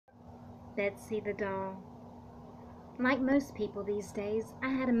Betsy the doll. Like most people these days, I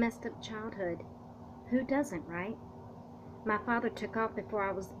had a messed up childhood. Who doesn't, right? My father took off before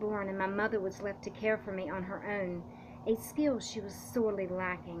I was born, and my mother was left to care for me on her own, a skill she was sorely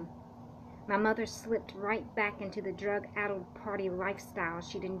lacking. My mother slipped right back into the drug-addled party lifestyle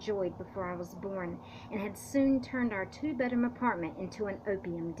she'd enjoyed before I was born, and had soon turned our two-bedroom apartment into an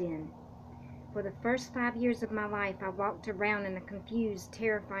opium den. For the first 5 years of my life, I walked around in a confused,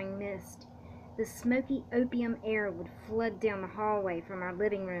 terrifying mist. The smoky opium air would flood down the hallway from our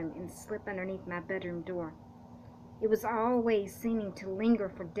living room and slip underneath my bedroom door. It was always seeming to linger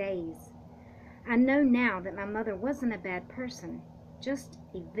for days. I know now that my mother wasn't a bad person, just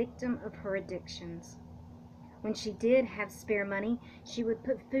a victim of her addictions. When she did have spare money, she would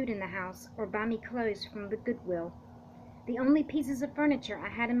put food in the house or buy me clothes from the Goodwill. The only pieces of furniture I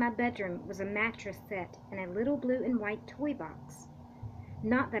had in my bedroom was a mattress set and a little blue and white toy box.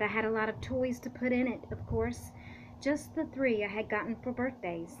 Not that I had a lot of toys to put in it, of course, just the three I had gotten for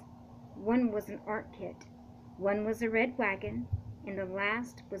birthdays. One was an art kit, one was a red wagon, and the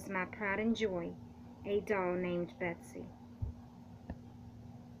last was my pride and joy, a doll named Betsy.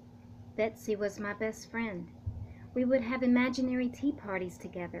 Betsy was my best friend. We would have imaginary tea parties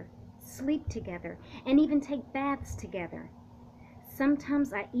together, sleep together, and even take baths together.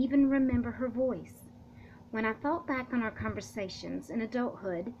 Sometimes I even remember her voice. When I thought back on our conversations in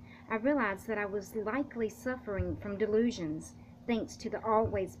adulthood, I realized that I was likely suffering from delusions, thanks to the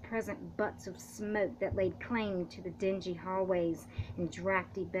always present butts of smoke that laid claim to the dingy hallways and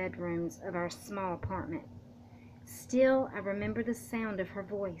drafty bedrooms of our small apartment. Still, I remember the sound of her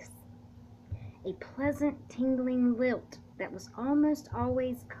voice, a pleasant, tingling lilt that was almost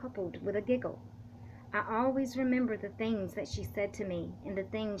always coupled with a giggle. I always remember the things that she said to me and the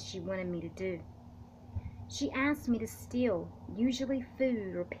things she wanted me to do. She asked me to steal, usually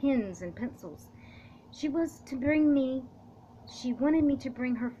food or pens and pencils. She wanted me to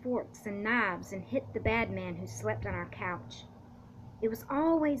bring her forks and knives and hit the bad man who slept on our couch. It was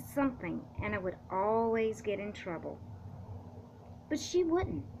always something, and I would always get in trouble. But she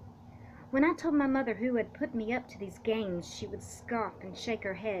wouldn't. When I told my mother who had put me up to these games, she would scoff and shake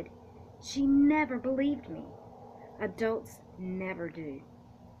her head. She never believed me. Adults never do.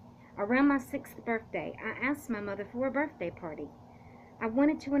 Around my 6th birthday, I asked my mother for a birthday party. I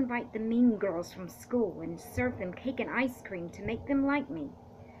wanted to invite the mean girls from school and serve them cake and ice cream to make them like me.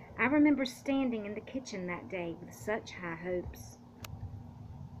 I remember standing in the kitchen that day with such high hopes.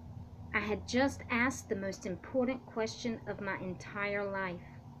 I had just asked the most important question of my entire life.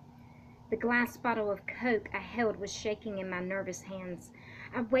 The glass bottle of Coke I held was shaking in my nervous hands.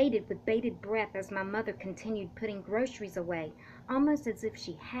 I waited with bated breath as my mother continued putting groceries away, almost as if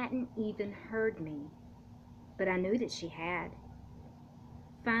she hadn't even heard me. But I knew that she had.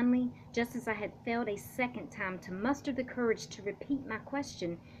 Finally, just as I had failed a second time to muster the courage to repeat my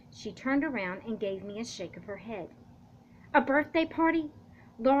question, she turned around and gave me a shake of her head. "A birthday party?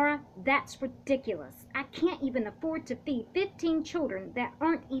 Laura, that's ridiculous. I can't even afford to feed 15 children that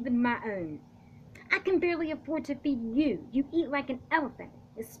aren't even my own. I can barely afford to feed you. You eat like an elephant,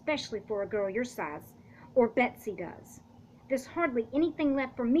 especially for a girl your size, or Betsy does. There's hardly anything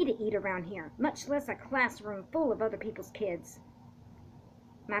left for me to eat around here, much less a classroom full of other people's kids."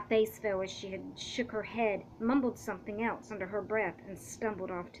 My face fell as she had shook her head, mumbled something else under her breath, and stumbled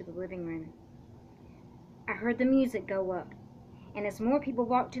off to the living room. I heard the music go up, and as more people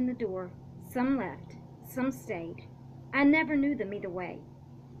walked in the door, some left, some stayed. I never knew them either way.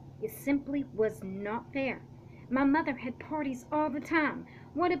 It simply was not fair. My mother had parties all the time.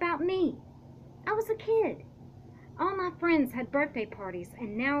 What about me? I was a kid. All my friends had birthday parties,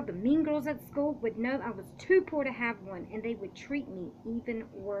 and now the mean girls at school would know I was too poor to have one, and they would treat me even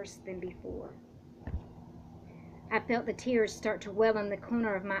worse than before. I felt the tears start to well in the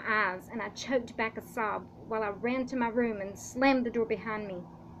corner of my eyes, and I choked back a sob while I ran to my room and slammed the door behind me.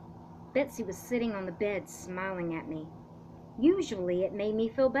 Betsy was sitting on the bed smiling at me. Usually it made me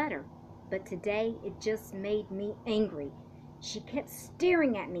feel better, but today it just made me angry. She kept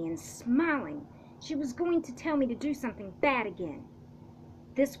staring at me and smiling. She was going to tell me to do something bad again.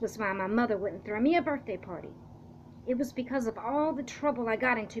 This was why my mother wouldn't throw me a birthday party. It was because of all the trouble I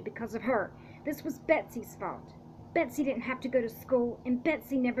got into because of her. This was Betsy's fault. Betsy didn't have to go to school, and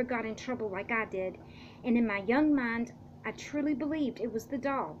Betsy never got in trouble like I did. And in my young mind, I truly believed it was the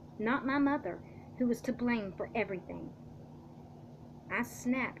doll, not my mother, who was to blame for everything. I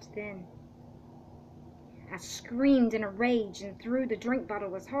snapped then. I screamed in a rage and threw the drink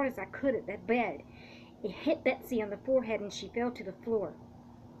bottle as hard as I could at that bed. It hit Betsy on the forehead and she fell to the floor.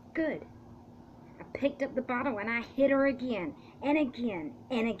 Good. I picked up the bottle and I hit her again and again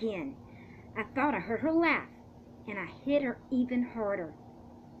and again. I thought I heard her laugh, and I hit her even harder.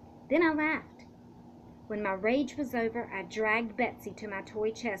 Then I laughed. When my rage was over, I dragged Betsy to my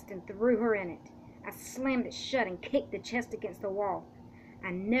toy chest and threw her in it. I slammed it shut and kicked the chest against the wall.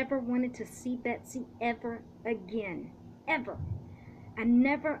 I never wanted to see Betsy ever again. Ever. I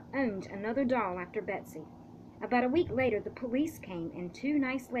never owned another doll after Betsy. About a week later, the police came and two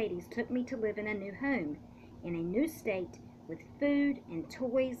nice ladies took me to live in a new home, in a new state, with food and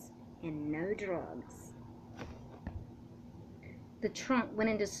toys and no drugs. The trunk went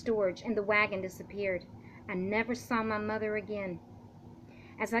into storage and the wagon disappeared. I never saw my mother again.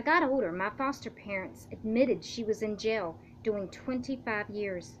 As I got older, my foster parents admitted she was in jail doing 25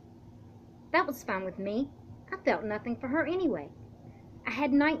 years. That was fine with me. I felt nothing for her anyway. I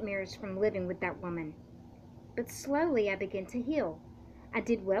had nightmares from living with that woman. But slowly I began to heal. I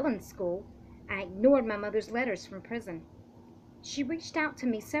did well in school. I ignored my mother's letters from prison. She reached out to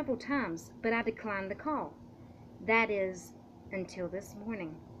me several times, but I declined the call. That is, until this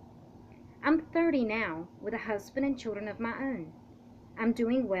morning. I'm 30 now, with a husband and children of my own. I'm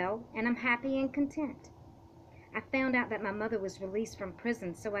doing well, and I'm happy and content. I found out that my mother was released from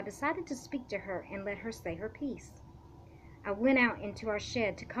prison, so I decided to speak to her and let her say her piece. I went out into our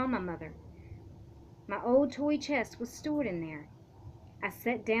shed to call my mother. My old toy chest was stored in there. I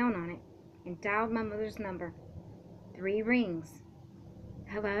sat down on it and dialed my mother's number. 3 rings.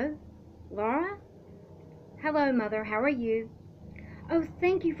 Hello? Laura? Hello, Mother. How are you? Oh,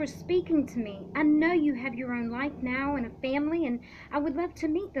 thank you for speaking to me. I know you have your own life now and a family, and I would love to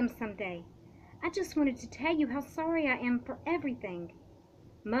meet them someday. I just wanted to tell you how sorry I am for everything.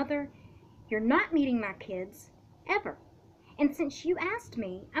 Mother, you're not meeting my kids, ever. And since you asked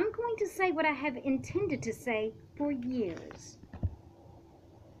me, I'm going to say what I have intended to say for years.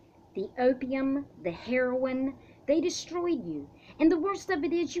 The opium, the heroin, they destroyed you. And the worst of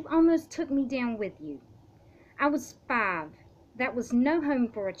it is you almost took me down with you. I was 5. That was no home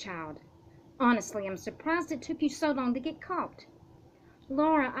for a child. Honestly, I'm surprised it took you so long to get caught.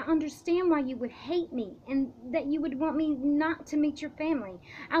 Laura, I understand why you would hate me and that you would want me not to meet your family.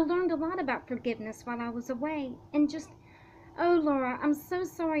 I learned a lot about forgiveness while I was away, and just, oh, Laura, I'm so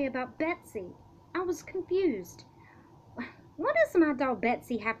sorry about Betsy. I was confused. What does my doll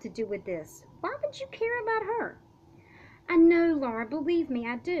Betsy have to do with this? Why would you care about her? I know, Laura, believe me,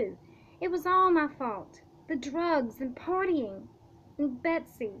 I do. It was all my fault. The drugs and partying. And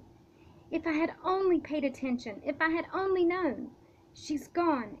Betsy, if I had only paid attention, if I had only known. She's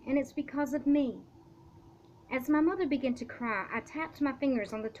gone, and it's because of me. As my mother began to cry, I tapped my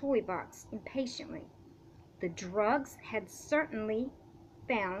fingers on the toy box impatiently. The drugs had certainly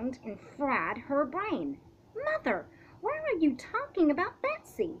found and fried her brain. Mother, why are you talking about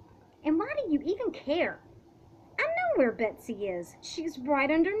Betsy? And why do you even care? I know where Betsy is. She's right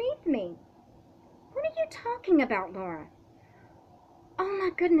underneath me. What are you talking about, Laura? Oh my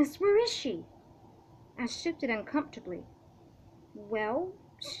goodness, where is she? I shifted uncomfortably. Well,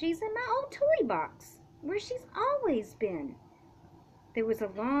 she's in my old toy box, where she's always been. There was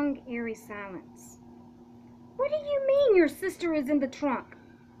a long, airy silence. What do you mean your sister is in the trunk?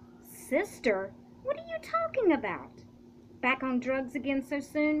 Sister? What are you talking about? Back on drugs again so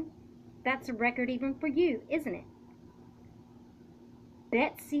soon? That's a record even for you, isn't it?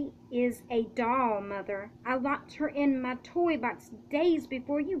 Betsy is a doll, Mother. I locked her in my toy box days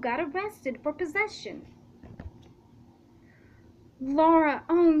before you got arrested for possession. Laura,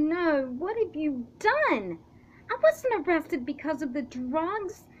 oh no, what have you done? I wasn't arrested because of the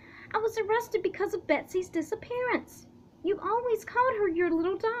drugs. I was arrested because of Betsy's disappearance. You always called her your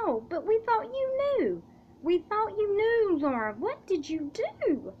little doll, but we thought you knew. We thought you knew, Laura. What did you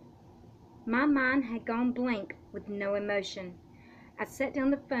do? My mind had gone blank with no emotion. I set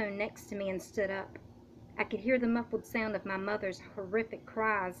down the phone next to me and stood up. I could hear the muffled sound of my mother's horrific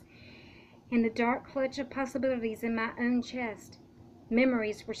cries and the dark clutch of possibilities in my own chest.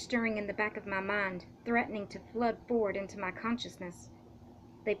 Memories were stirring in the back of my mind, threatening to flood forward into my consciousness.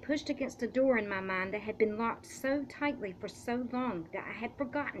 They pushed against a door in my mind that had been locked so tightly for so long that I had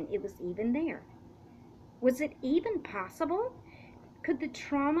forgotten it was even there. Was it even possible? Could the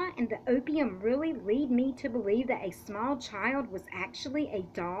trauma and the opium really lead me to believe that a small child was actually a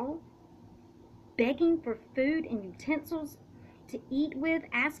doll? Begging for food and utensils to eat with,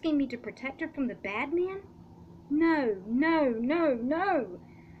 asking me to protect her from the bad man? No, no, no, no!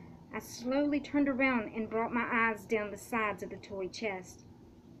 I slowly turned around and brought my eyes down the sides of the toy chest.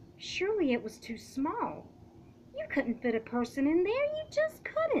 Surely it was too small. You couldn't fit a person in there. You just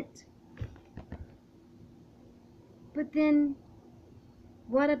couldn't. But then,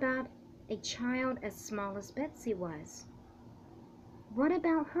 what about a child as small as Betsy was? What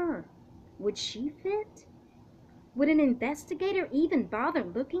about her? Would she fit? Would an investigator even bother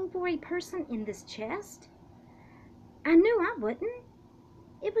looking for a person in this chest? I knew I wouldn't.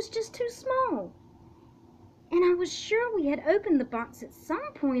 It was just too small. And I was sure we had opened the box at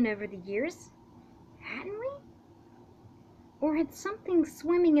some point over the years. Hadn't we? Or had something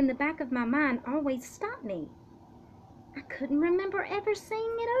swimming in the back of my mind always stopped me? I couldn't remember ever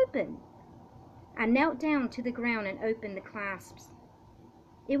seeing it open. I knelt down to the ground and opened the clasps.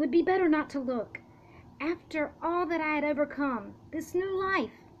 It would be better not to look. After all that I had overcome, this new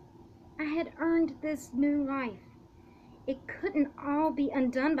life, I had earned this new life. It couldn't all be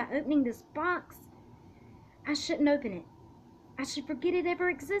undone by opening this box. I shouldn't open it. I should forget it ever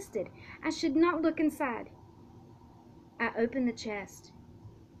existed. I should not look inside. I opened the chest.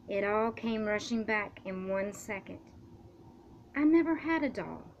 It all came rushing back in 1 second. I never had a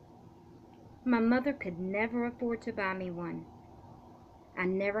doll. My mother could never afford to buy me one. I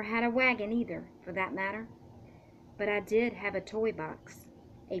never had a wagon either, for that matter. But I did have a toy box,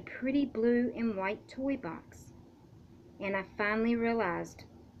 a pretty blue and white toy box. And I finally realized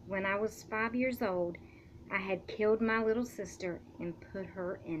when I was 5 years old, I had killed my little sister and put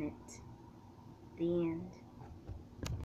her in it. The end.